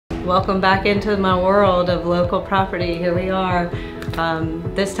Welcome back into my world of local property. Here we are.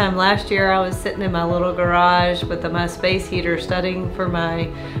 This time last year I was sitting in my little garage with my space heater studying for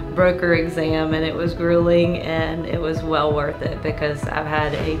my broker exam, and it was grueling and it was well worth it because I've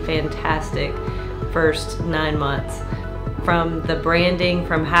had a fantastic first 9 months. From the branding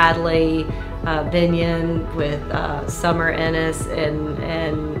from Hadley, Binion with Summer Ennis and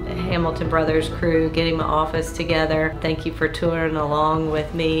Hamilton Brothers crew, getting my office together. Thank you for touring along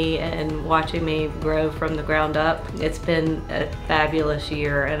with me and watching me grow from the ground up. It's been a fabulous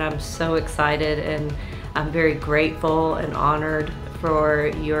year and I'm so excited, and I'm very grateful and honored for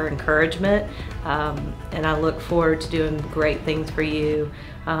your encouragement, and I look forward to doing great things for you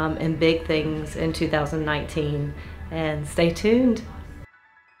and big things in 2019. And stay tuned.